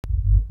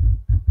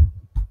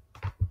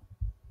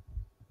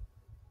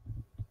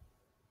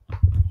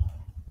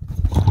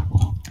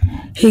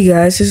Hey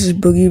guys, this is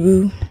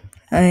Boogie.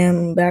 I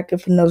am back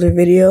with another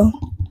video.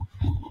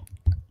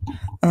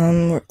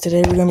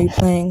 Today we're gonna be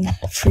playing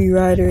Free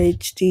Rider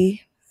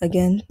HD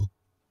again.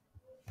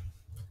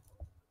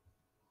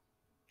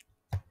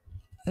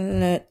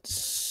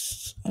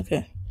 Let's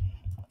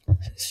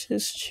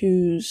just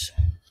choose.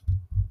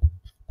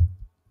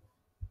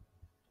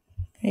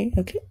 Okay,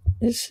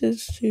 this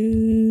is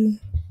to.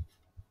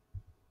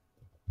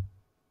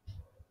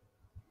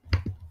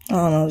 I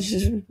don't know.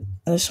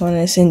 This one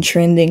is in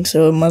trending,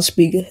 so it must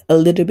be a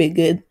little bit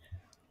good.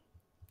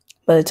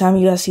 By the time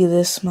you guys see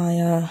this,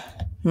 my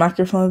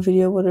microphone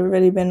video would have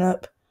already been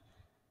up.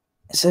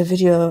 It's a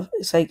video of,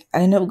 I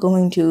ended up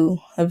going to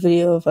a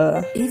video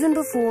of, even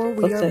before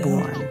we are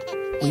born,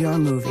 we are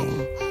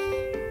moving.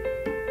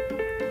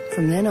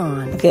 From then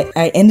on. Okay,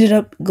 I ended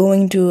up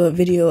going to a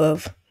video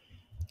of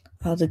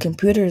the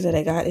computer that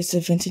I got. It's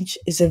a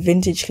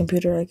vintage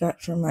computer I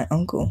got from my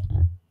uncle.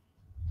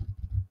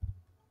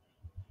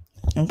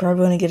 I'm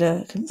probably gonna get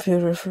a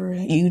computer for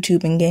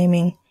YouTube and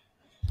gaming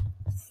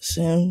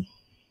soon.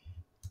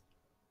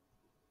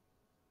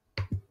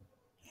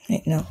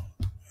 Wait, no.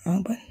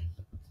 Wrong button.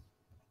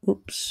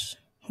 Oops.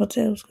 What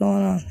the hell's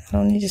going on? I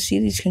don't need to see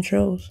these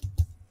controls.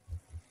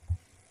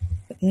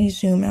 Let me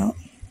zoom out.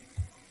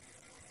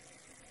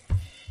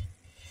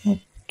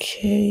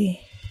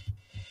 Okay.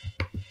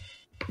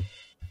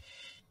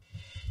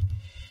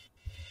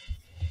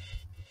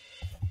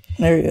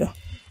 There we go.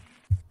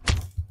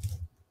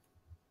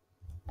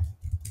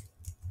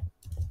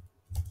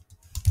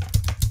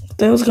 What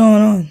the hell's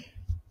going on?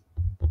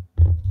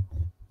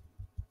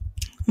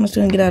 I'm just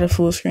gonna get out of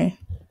full screen.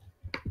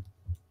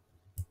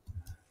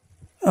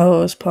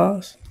 Oh, it's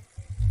paused.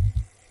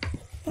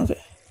 Okay.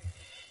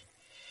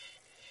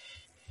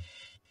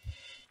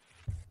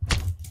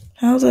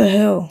 How the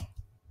hell?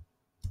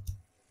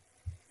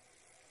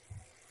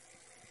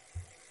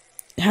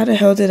 How the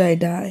hell did I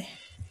die?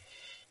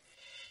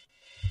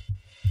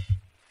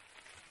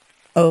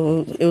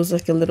 Oh, it was a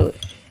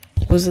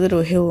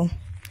little hill.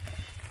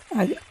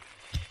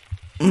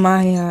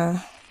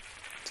 My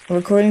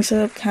recording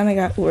setup kind of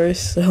got worse,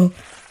 so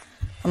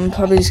I'm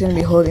probably just gonna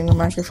be holding the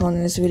microphone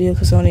in this video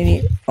because I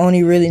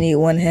only really need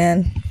one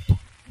hand.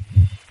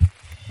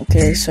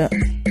 Okay, so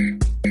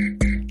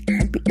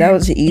that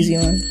was the easy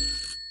one.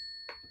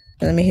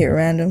 Let me hit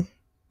random.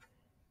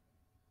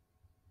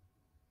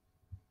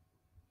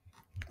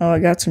 Oh, I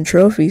got some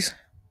trophies.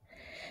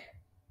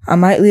 I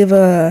might leave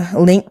a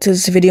link to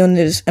this video to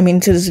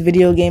this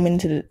video game in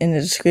the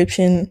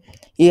description.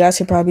 You guys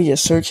can probably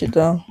just search it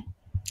though.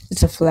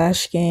 It's a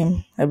Flash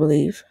game, I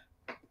believe.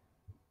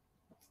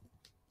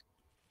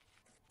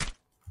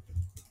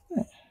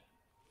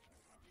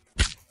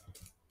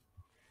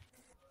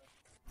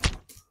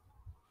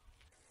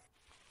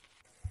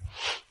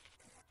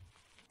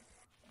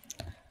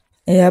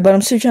 Yeah, but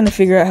I'm still trying to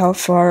figure out how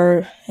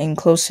far and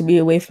close to be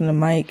away from the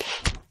mic.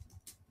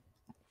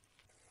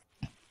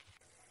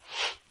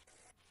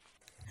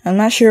 I'm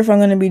not sure if I'm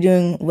going to be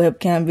doing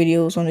webcam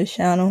videos on this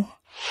channel.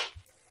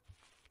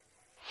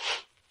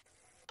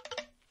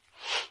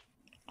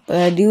 But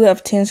I do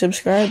have 10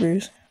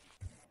 subscribers.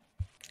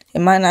 It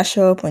might not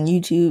show up on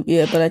YouTube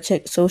yet, but I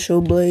checked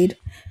Social Blade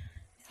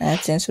and I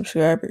have 10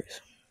 subscribers.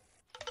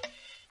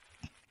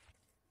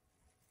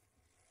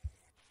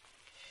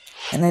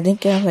 And I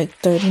think I have like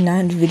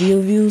 39 video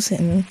views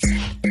and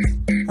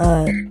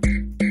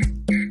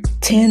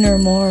 10 or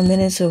more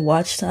minutes of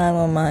watch time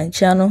on my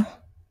channel.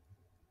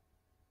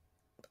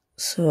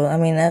 So I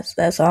mean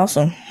that's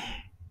awesome.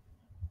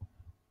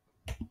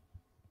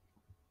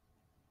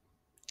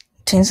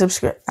 10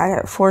 subscribers. I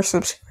got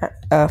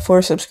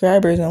 4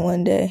 subscribers in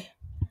one day.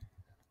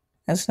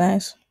 That's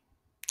nice.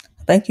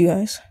 Thank you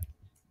guys.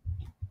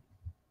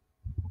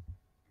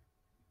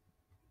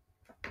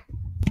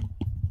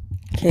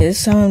 Okay,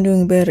 this time I'm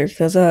doing better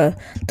because the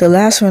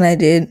last one I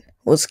did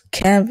was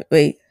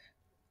Wait,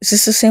 is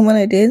this the same one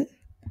I did?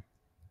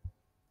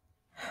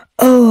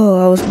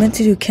 Oh, I was meant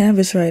to do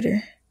Canvas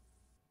Writer.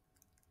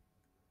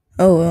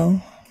 Oh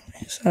well,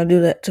 so I'll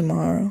do that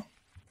tomorrow.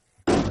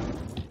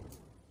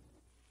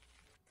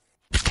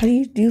 How do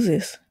you do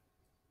this?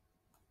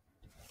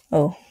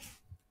 Oh,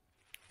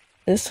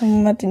 this time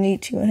I'm about to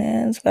need 2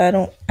 hands,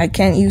 but I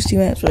can't use 2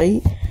 hands,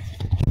 right?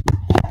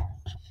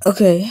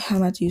 Okay, I'm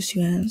about to use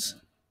 2 hands.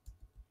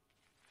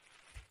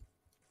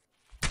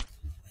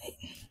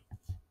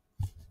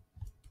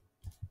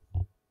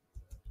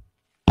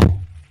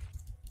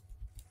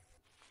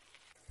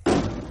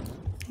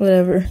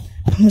 Whatever.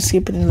 I'm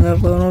skipping the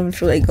level. I don't even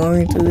feel like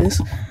going through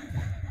this.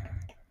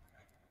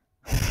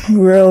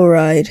 Rail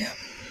ride.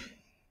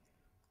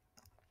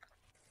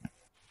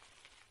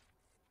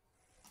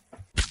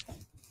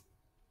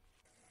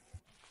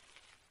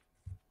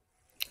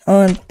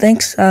 Oh, and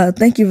thank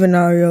you,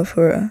 Venari,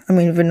 for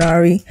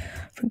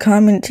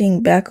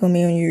commenting back on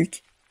me on your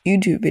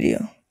YouTube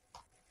video.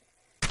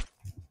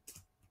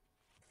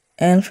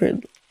 And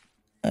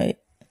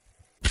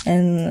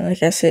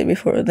like I said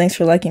before, thanks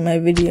for liking my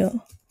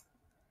video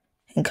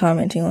and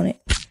commenting on it.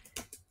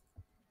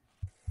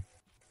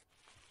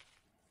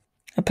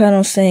 I plan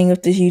on staying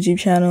with this YouTube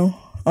channel,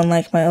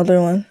 unlike my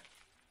other one,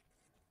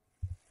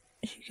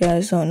 if you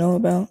guys don't know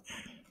about.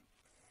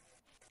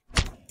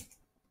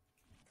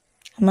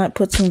 I might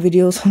put some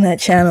videos on that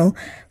channel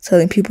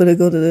telling people to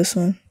go to this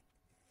one.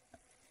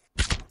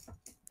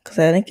 Because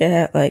I think I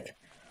had like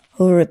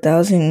over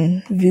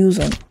 1,000 views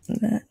on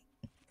that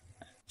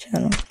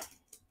channel.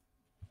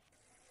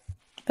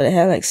 But I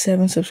had like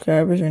 7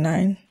 subscribers or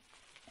 9.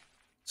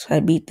 So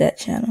I beat that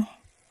channel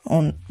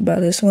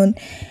by this one.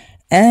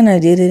 And I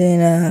did it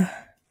in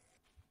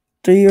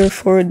 3 or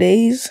 4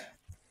 days.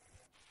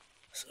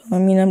 So I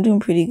mean, I'm doing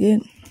pretty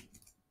good.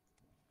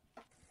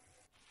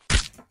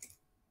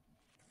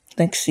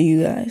 Thanks to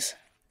you guys.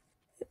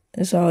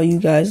 It's all you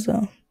guys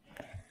though.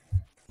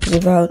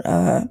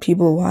 Without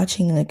people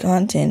watching the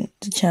content,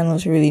 the channel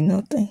is really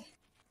nothing.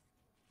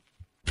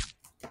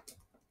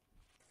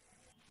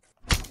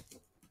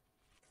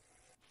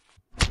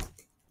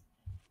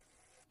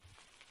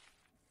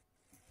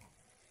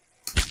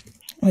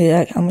 Oh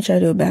yeah, I'm gonna try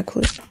to do a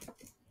backflip.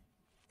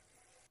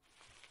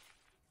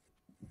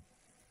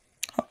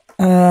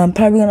 I'm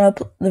probably gonna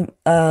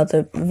upload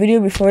the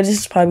video before this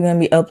is probably gonna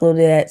be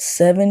uploaded at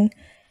 7.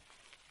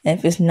 And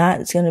if it's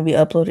not, it's gonna be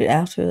uploaded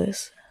after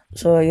this.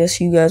 So I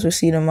guess you guys will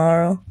see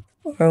tomorrow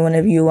or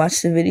whenever you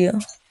watch the video.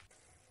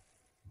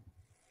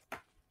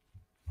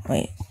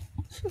 Wait.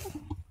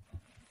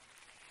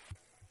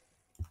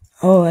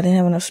 Oh, I didn't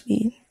have enough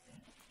speed.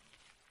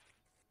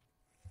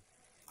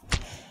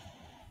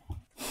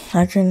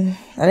 I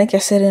think I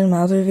said it in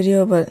my other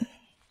video, but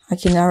I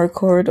can now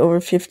record over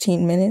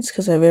 15 minutes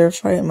because I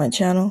verified my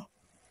channel.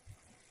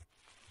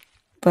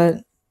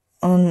 But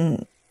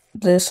on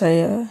this,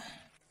 I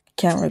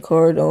can't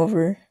record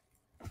over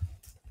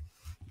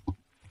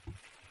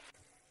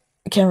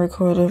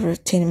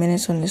 10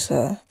 minutes on this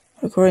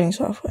recording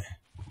software.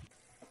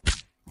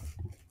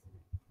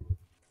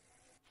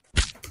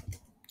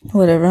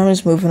 Whatever, I'm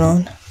just moving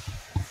on.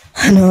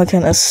 I know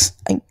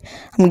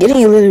I'm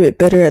getting a little bit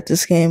better at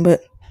this game,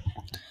 but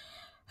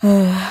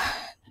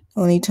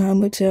only time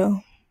will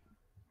tell.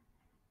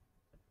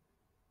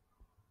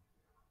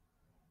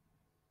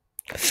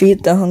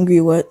 Feed the hungry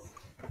what?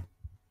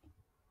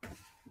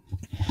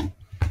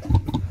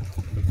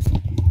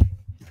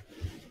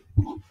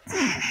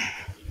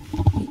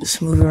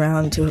 Just move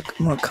around to a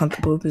more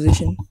comfortable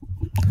position.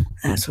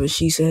 That's what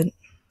she said.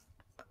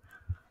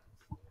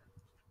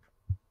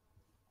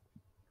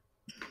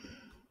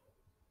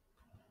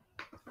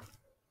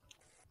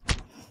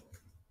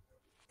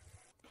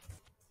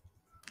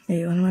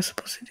 Hey, what am I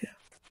supposed to do?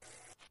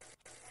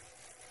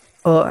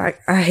 Oh,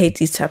 I hate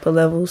these type of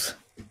levels.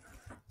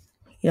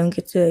 You don't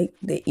get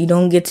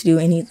to do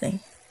anything.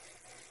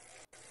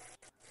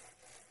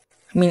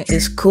 I mean,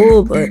 it's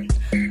cool, but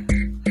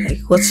like,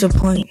 what's the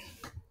point?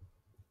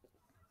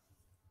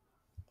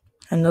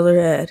 Another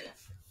ad.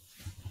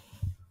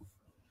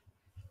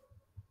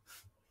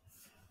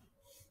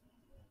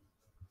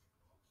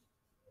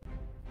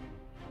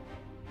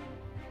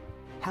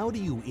 How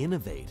do you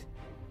innovate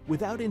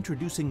without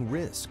introducing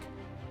risk?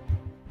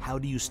 How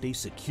do you stay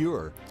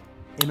secure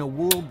in a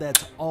world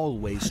that's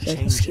always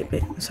changing? Skip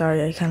it.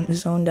 Sorry, I kind of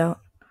zoned out.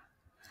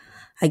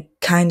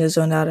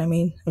 I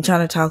mean, I'm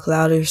trying to talk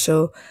louder,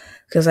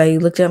 because I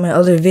looked at my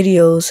other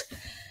videos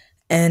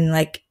and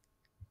like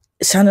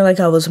it sounded like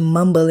I was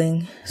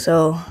mumbling.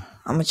 So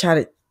I'm gonna try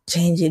to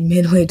change it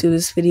midway through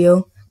this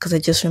video because I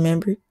just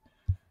remembered.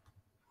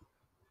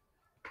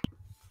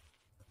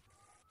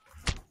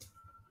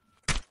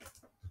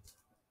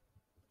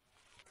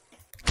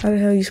 How the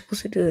hell are you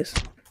supposed to do this?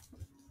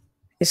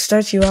 It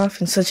starts you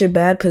off in such a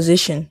bad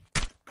position.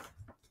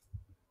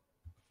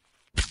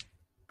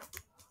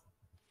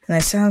 And I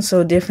sound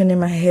so different in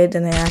my head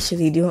than I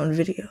actually do on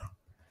video.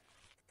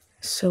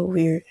 It's so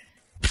weird.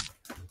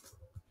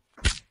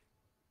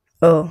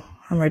 Oh,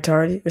 I'm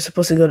retarded. We're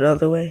supposed to go the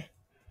other way.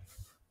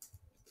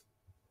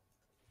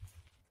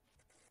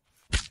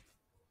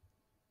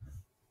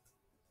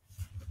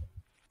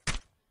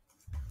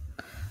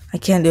 I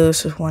can't do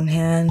this with one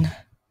hand.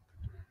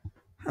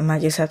 I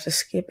might just have to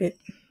skip it.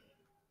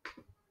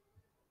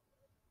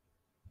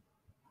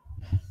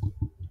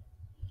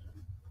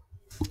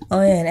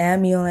 Oh yeah, and add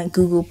me on like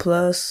Google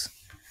Plus.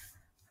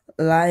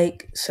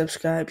 Like,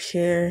 subscribe,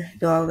 share,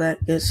 do all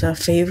that good stuff.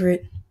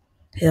 Favorite.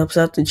 It helps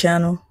out the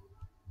channel.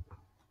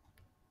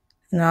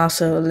 And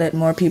also let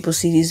more people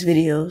see these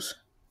videos.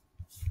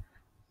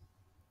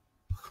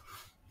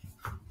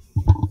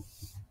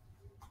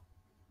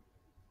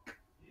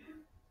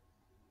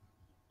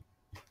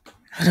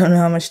 I don't know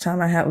how much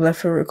time I have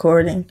left for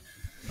recording.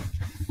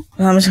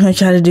 But I'm just going to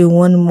try to do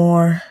one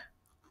more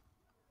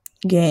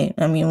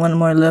one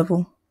more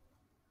level.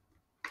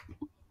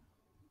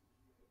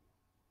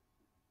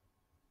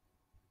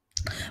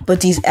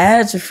 But these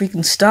ads are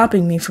freaking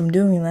stopping me from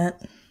doing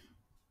that.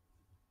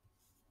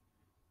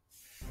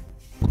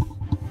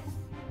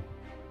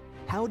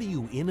 How do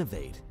you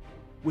innovate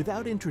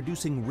without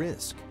introducing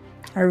risk?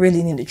 I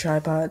really need a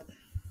tripod.